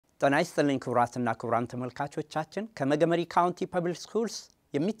ጤና ይስጥልኝ ክቡራትና ክቡራን ተመልካቾቻችን ከመገመሪ ካውንቲ ፐብሊክ ስኩልስ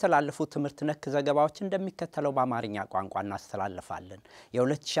የሚተላለፉ ትምህርት ነክ ዘገባዎች እንደሚከተለው በአማርኛ ቋንቋ እናስተላልፋለን።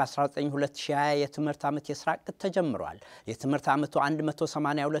 የ2019-2020 የትምህርት ዓመት የሥራ ዕቅድ ተጀምሯል። የትምህርት ዓመቱ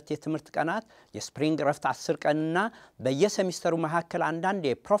 182 የትምህርት ቀናት፣ የስፕሪንግ ረፍት 10 ቀንና በየሴሚስተሩ መካከል አንዳንድ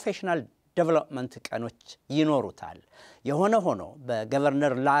የፕሮፌሽናል ዴቨሎፕመንት ቀኖች ይኖሩታል። የሆነ ሆኖ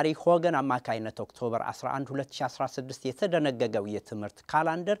በገቨርነር ላሪ ሆገን አማካይነት ኦክቶበር 11 2016 የተደነገገው የትምህርት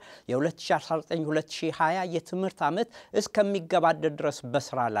ካላንደር የ2019-2020 የትምህርት ዓመት እስከሚገባደድ ድረስ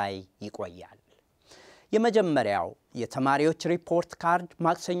በስራ ላይ ይቆያል። የመጀመሪያው የተማሪዎች ሪፖርት ካርድ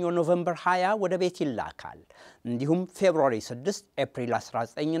ማክሰኞ ኖቬምበር 20 ወደ ቤት ይላካል። እንዲሁም ፌብሩዋሪ 6 ኤፕሪል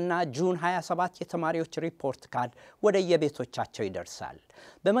 19 እና ጁን 27 የተማሪዎች ሪፖርት ካርድ ወደ የቤቶቻቸው ይደርሳል።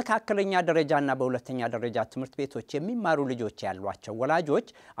 በመካከለኛ ደረጃና በሁለተኛ ደረጃ ትምህርት ቤቶች የሚማሩ ልጆች ያሏቸው ወላጆች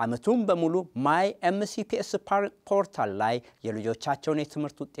ዓመቱን በሙሉ ማይ MCPS ፖርታል ላይ የልጆቻቸውን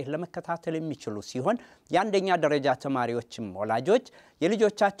የትምህርት ውጤት ለመከታተል የሚችሉ ሲሆን የአንደኛ ደረጃ ተማሪዎችም ወላጆች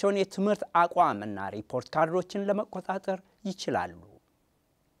የልጆቻቸውን የትምህርት አቋምና ሪፖርት ካርዶችን ለመቆጣጠር ይችላሉ።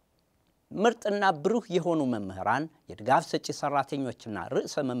 ምርጥና ብሩህ የሆኑ መምህራን የድጋፍ ሰጪ ሰራተኞችና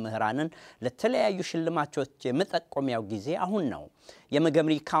ርዕሰ መምህራንን ለተለያዩ ሽልማቶች የመጠቆሚያው ጊዜ አሁን ነው።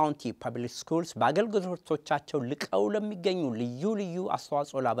 የመገመሪ ካውንቲ ፐብሊክ ስኩልስ በአገልግሎቶቻቸው ልቀው ለሚገኙ ልዩ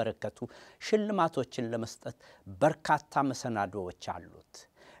አስተዋጽኦ ላበረከቱ ሽልማቶችን ለመስጠት በርካታ መሰናዶዎች አሉት።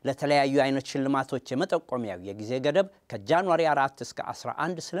 ለተለያዩ አይነት ሽልማቶች የመጠቆሚያው የጊዜ ገደብ ከጃንዋሪ 4 እስከ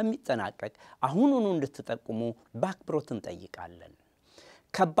 11 ስለሚጠናቀቅ አሁኑኑ እንድትጠቁሙ በአክብሮት እንጠይቃለን።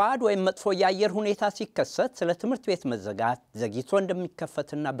 ከባድ ወይም መጥፎ የአየር ሁኔታ ሲከሰት ስለ ትምህርት ቤት መዘጋት ዘግይቶ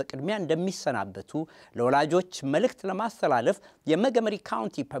እንደሚከፈትና በቅድሚያ እንደሚሰናበቱ ለወላጆች መልእክት ለማስተላለፍ የመገመሪ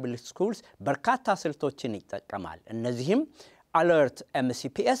ካውንቲ ፐብሊክ ስኩልስ በርካታ ስልቶችን ይጠቀማል። እነዚህም አለርት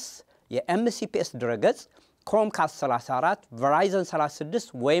MCPS፣ የMCPS ድረገጽ፣ ኮምካስት 34፣ ቨራይዘን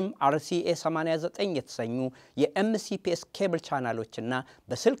 36 ወይም RCA 89 የተሰኙ የMCPS ኬብል ቻናሎችና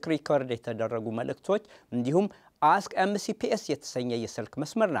በስልክ ሪኮርድ የተደረጉ መልእክቶች እንዲሁም አስክ MCPS የተሰኘ የስልክ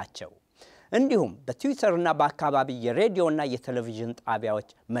መስመር ናቸው። እንዲሁም በትዊተርና በአካባቢ የሬዲዮና የቴሌቪዥን ጣቢያዎች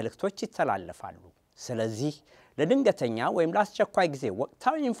መልእክቶች ይተላለፋሉ። ስለዚህ ለድንገተኛ ወይም ለአስቸኳይ ጊዜ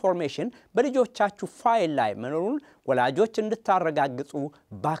ወቅታዊ ኢንፎርሜሽን በልጆቻችሁ ፋይል ላይ መኖሩን ወላጆች እንድታረጋግጡ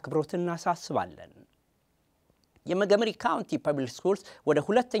በአክብሮት እናሳስባለን። የመገመሪ ካውንቲ ፐብሊክ ስኩልስ ወደ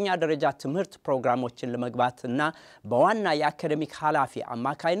ሁለተኛ ደረጃ ትምህርት ፕሮግራሞችን ለመግባትና በዋና የአካዳሚክ ኃላፊ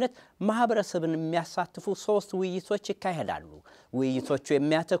አማካይነት ማህበረሰብን የሚያሳትፉ 3 ውይይቶች ይካሄዳሉ። ውይይቶቹ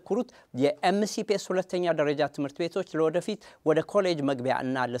የሚያተኩሩት የMCPS ሁለተኛ ደረጃ ትምህርት ቤቶች ለወደፊት ወደ ኮሌጅ መግቢያ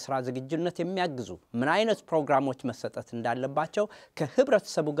እና ለስራ ዝግጁነት የሚያግዙ ምን አይነት ፕሮግራሞች መሰጠት እንዳለባቸው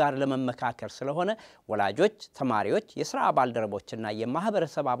ከህብረተሰቡ ጋር ለመመካከር ስለሆነ ወላጆች፣ ተማሪዎች፣ የሥራ ባልደረቦችና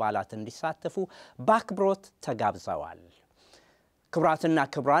የማህበረሰብ አባላት እንዲሳተፉ በአክብሮት ተጋብዘዋል። ክቡራትና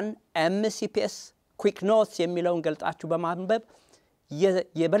ክቡራን MCPS QuickNotes የሚለውን ገልጣችሁ በማንበብ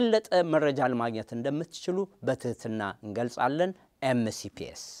የበለጠ መረጃ ለማግኘት እንደምትችሉ በትህትና እንገልጻለን።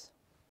 MCPS